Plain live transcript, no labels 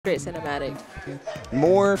Great cinematic.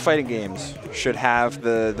 More fighting games should have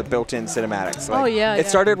the built-in cinematics. Like, oh yeah. It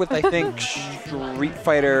started with I think Street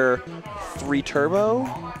Fighter 3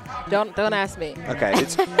 Turbo. Don't ask me. Okay,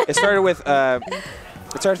 it started with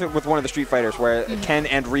one of the Street Fighters where Ken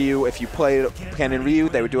and Ryu, if you played Ken and Ryu,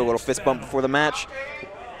 they would do a little fist bump before the match.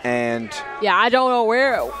 And yeah, I don't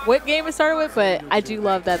know what game it started with, but I do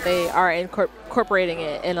love that they are incorporating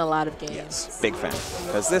it in a lot of games. Yes, big fan,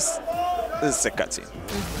 because this is a sick cutscene.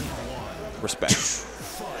 Respect.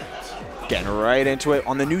 Getting right into it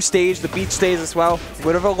on the new stage, the beach stage as well.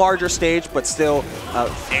 Bit of a larger stage, but still.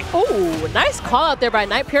 Oh, nice call out there by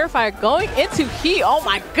Night Purifier going into heat. Oh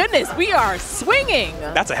my goodness, we are swinging.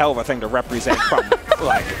 That's a hell of a thing to represent from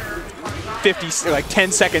like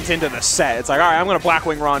 10 seconds into the set. It's like, all right, I'm going to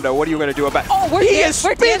Blackwing Rondo. What are you going to do about it? Oh, we're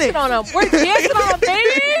dancing on him. We're dancing on him,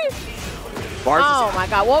 baby. Oh my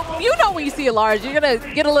God. Well, you know when you see a Lars, you're going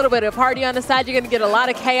to get a little bit of party on the side. You're going to get a lot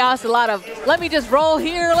of chaos, a lot of let me just roll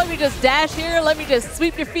here, let me just dash here, let me just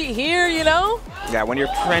sweep your feet here, you know? Yeah, when you're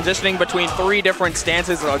transitioning between 3 different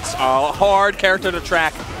stances, it's a hard character to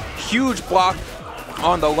track. Huge block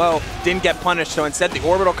on the low. Didn't get punished, so instead the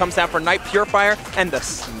orbital comes down for Night Purifier and the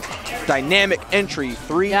dynamic entry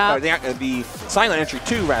 3, the silent entry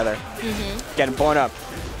 2 rather, getting blown up.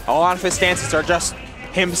 A lot of his stances are just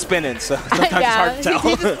him spinning, so sometimes it's hard to tell.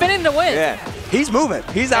 He's just spinning to win. Yeah, he's moving.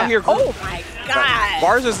 He's out here. Oh my God.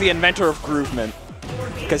 Bars is the inventor of groovement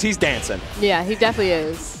because he's dancing. Yeah, he definitely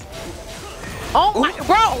is. Oh my,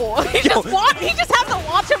 bro! He just has to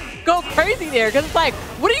watch him go crazy there because it's like,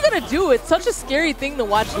 what are you gonna do? It's such a scary thing to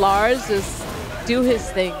watch Lars just do his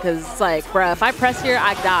thing because it's like, bruh, if I press here,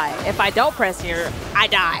 I die. If I don't press here, I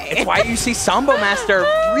die. It's why you see Sambomaster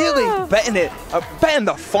really betting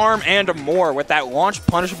the farm and more with that launch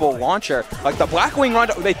punishable launcher. Like the Blackwing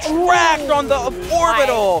Rondo, they tracked on the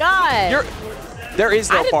orbital. My God. There is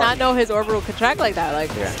no I did farm. not know his orbital could track like that. Like,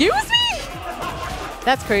 excuse me?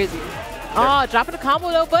 That's crazy. Oh, dropping a combo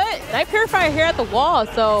though, but Night Purifier here at the wall,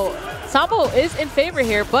 so Sambo is in favor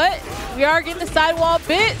here, but we are getting the sidewall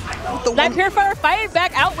bit. Night Purifier fighting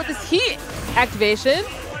back out with his heat activation.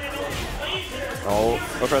 Oh,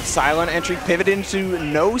 look for the silent entry, pivot into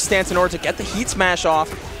no stance in order to get the heat smash off.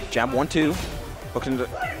 Jab 1-2.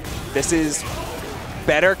 This is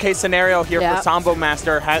better case scenario here for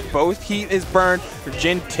Sambomaster. Both heat is burned.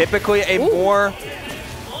 Jin typically a more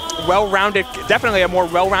well-rounded, definitely a more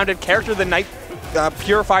well-rounded character than Night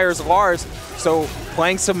Purifier's Lars. So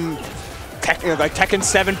playing some like Tekken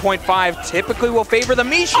 7.5 typically will favor the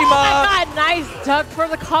Mishima. Oh my God, nice duck for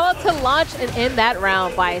the call out to launch and end that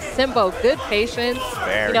round by Simbo. Good patience.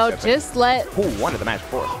 Very just let one of the match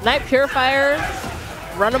before. Night Purifier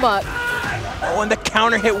run him up. Oh, and the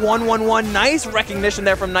counter hit 1-1-1. Nice recognition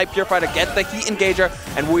there from Night Purifier to get the heat engager,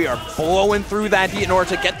 and we are blowing through that heat in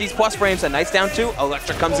order to get these plus frames. And nice down 2.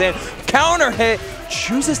 Electra comes in, counter hit,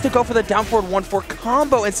 chooses to go for the down forward 1-4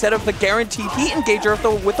 combo instead of the guaranteed heat engager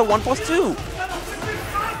with the 1+2.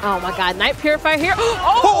 Oh my God, Night Purifier here.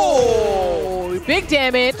 Oh, big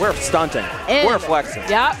damage. We're stunting. We're flexing.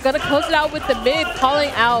 Yeah, gonna close it out with the mid,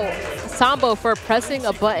 calling out Sambo for pressing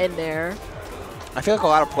a button there. I feel like a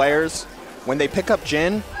lot of players, when they pick up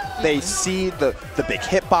Jin, they see the big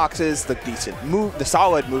hitboxes, the decent move, the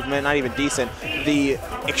solid movement, not even decent, the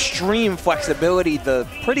extreme flexibility, the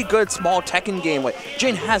pretty good small Tekken game. Like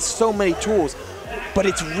Jin has so many tools, but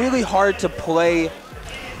it's really hard to play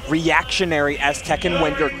reactionary as Tekken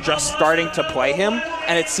when you're just starting to play him.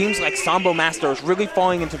 And it seems like Sambomaster is really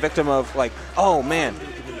falling into victim of like, oh man,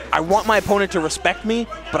 I want my opponent to respect me,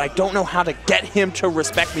 but I don't know how to get him to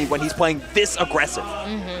respect me when he's playing this aggressive.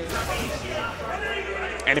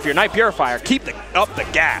 And if you're Night Purifier, keep up the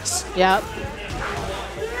gas. Yep.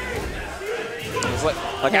 Like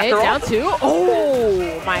okay, after down 2.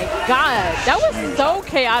 Oh my God, that was so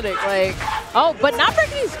chaotic. Like, oh, but not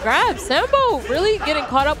breaking these grabs. Sambo really getting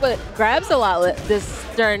caught up with grabs a lot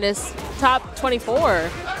during this top 24.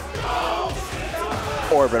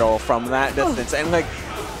 Orbital from that distance, and like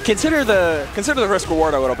consider the risk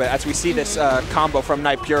reward a little bit as we see this combo from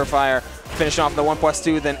Night Purifier finishing off the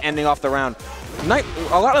 1+2, then ending off the round.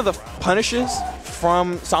 A lot of the punishes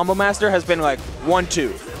from Sambomaster has been like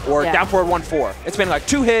 1-2 or down forward 1-4. It's been like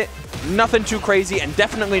 2 hit, nothing too crazy, and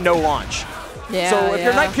definitely no launch. So if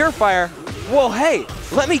you're Night Purifier, well, hey,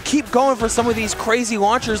 let me keep going for some of these crazy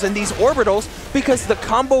launchers and these orbitals because the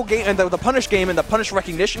combo game and the punish game and the punish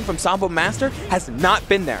recognition from Sambomaster has not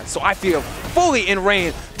been there. So I feel fully in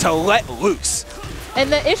reign to let loose. And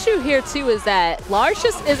the issue here, too, is that Lars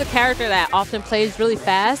just is a character that often plays really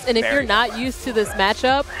fast. And if you're not used to this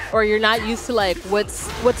matchup, or you're not used to, like, what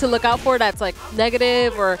to look out for that's, like,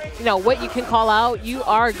 negative, or, you know, what you can call out, you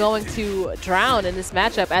are going to drown in this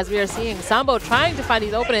matchup, as we are seeing Sambo trying to find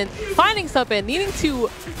these openings, finding something, needing to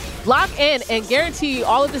lock in and guarantee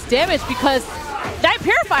all of this damage because that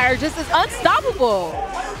Purifier just is unstoppable.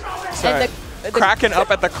 Sorry. And cracking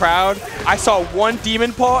up at the crowd, I saw one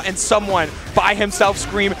Demon Paw and someone by himself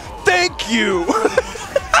scream, "Thank you!"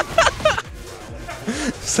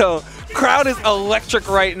 So, crowd is electric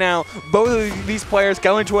right now. Both of these players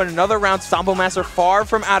going to another round. Sambomaster far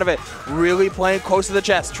from out of it, really playing close to the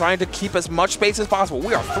chest, trying to keep as much space as possible.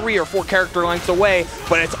 We are 3 or 4 character lengths away,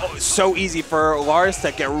 but it's so easy for Lars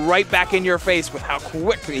to get right back in your face with how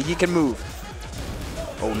quickly he can move.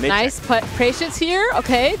 Oh, nice patience here.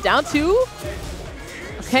 Okay, down 2.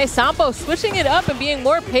 Okay, Sambo switching it up and being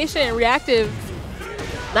more patient and reactive.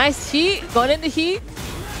 Nice heat, going into heat.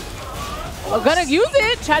 We're gonna use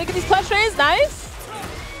it. Try to get these plus trains. Nice.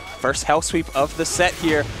 First hell sweep of the set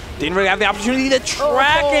here. Didn't really have the opportunity to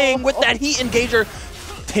tracking with that heat engager.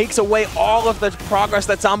 Takes away all of the progress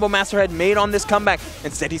that Sambomaster had made on this comeback.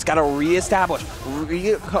 Instead, he's got to reestablish,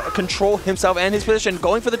 control himself and his position,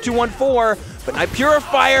 going for the 2-1-4, but Knight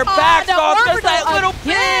Purifier backs off just that little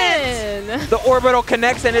bit. The orbital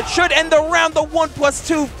connects, and it should end the round. The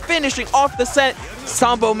 1+2 finishing off the set.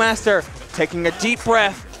 Sambomaster taking a deep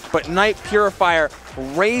breath, but Knight Purifier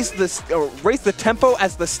raised the tempo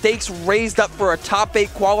as the stakes raised up for a top 8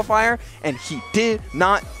 qualifier, and he did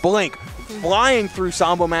not blink. Flying through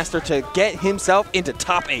Sambomaster to get himself into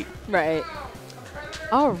top 8. Right.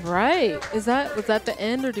 All right. Was that the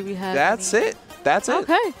end, or do we have? That's it. That's it.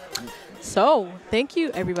 Okay. So thank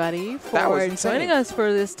you everybody for joining us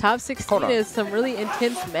for this top 16. Is some really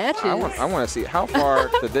intense matches. I want to see how far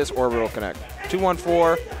did this orbital connect.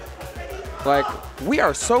 2-1-4. Like, we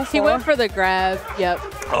are so far. He went for the grab. Yep.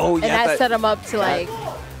 Oh yeah. And that set him up to like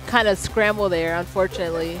kind of scramble there,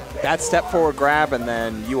 unfortunately. That step forward grab, and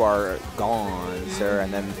then you are gone, sir.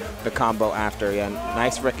 And then the combo after. Yeah,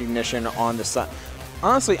 nice recognition on the side.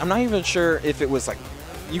 Honestly, I'm not even sure if it was like,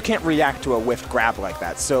 you can't react to a whiffed grab like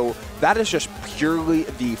that. So that is just purely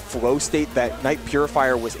the flow state that Knight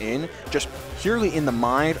Purifier was in, just purely in the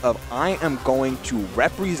mind of, I am going to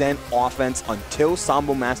represent offense until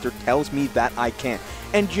Sambomaster tells me that I can't.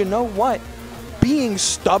 And you know what? Being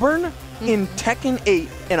stubborn in Tekken 8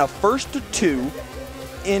 in a 1st-2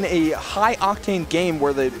 in a high-octane game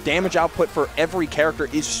where the damage output for every character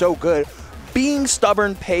is so good, being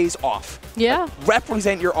stubborn pays off. Yeah.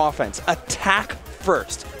 Represent your offense. Attack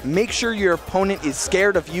first. Make sure your opponent is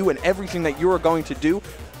scared of you and everything that you are going to do,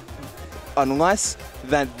 unless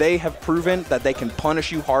that they have proven that they can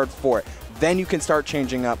punish you hard for it. Then you can start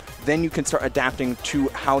changing up. Then you can start adapting to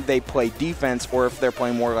how they play defense, or if they're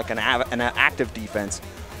playing more like an active defense.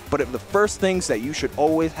 But the first things that you should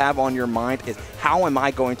always have on your mind is, how am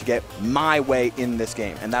I going to get my way in this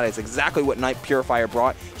game? And that is exactly what Knight Purifier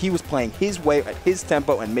brought. He was playing his way at his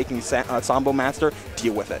tempo and making Sambomaster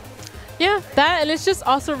deal with it. Yeah, that, and it's just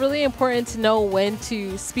also really important to know when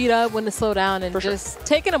to speed up, when to slow down, and just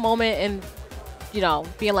taking a moment and, you know,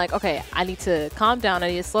 being like, okay, I need to calm down, I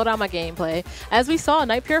need to slow down my gameplay. As we saw,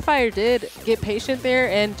 Knight Purifier did get patient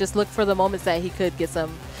there and just look for the moments that he could get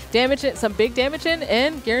some damage in, some big damage in,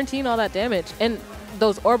 and guaranteeing all that damage. And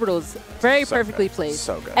those orbitals, very perfectly placed.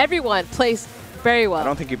 So good. Everyone placed very well. I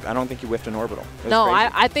don't think you whiffed an orbital. No,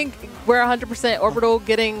 I think we're 100% orbital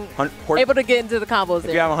getting able to get into the combos.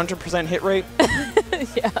 If you have 100% hit rate.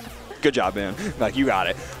 Yeah. Good job, man. Like, you got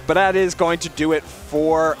it. But that is going to do it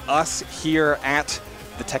for us here at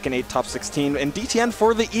the Tekken 8 Top 16. And DTN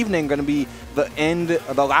for the evening, going to be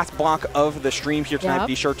the last block of the stream here tonight. Yep.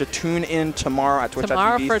 Be sure to tune in tomorrow at Twitch.tv.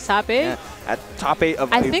 Tomorrow for Top 8? Yeah, at Top 8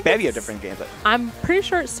 of a bevy of different games. I'm pretty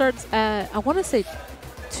sure it starts at, I want to say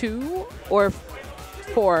 2 or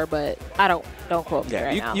 4, but I don't quote me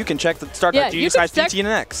right now. You can check the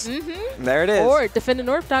start.GU/DTNX. There it is. Or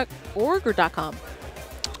defendandnorth.org or .com.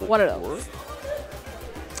 One of those.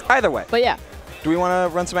 Either way. But yeah. Do we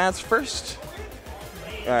want to run some ads first?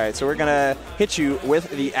 All right, so we're going to hit you with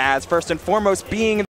the ads. First and foremost being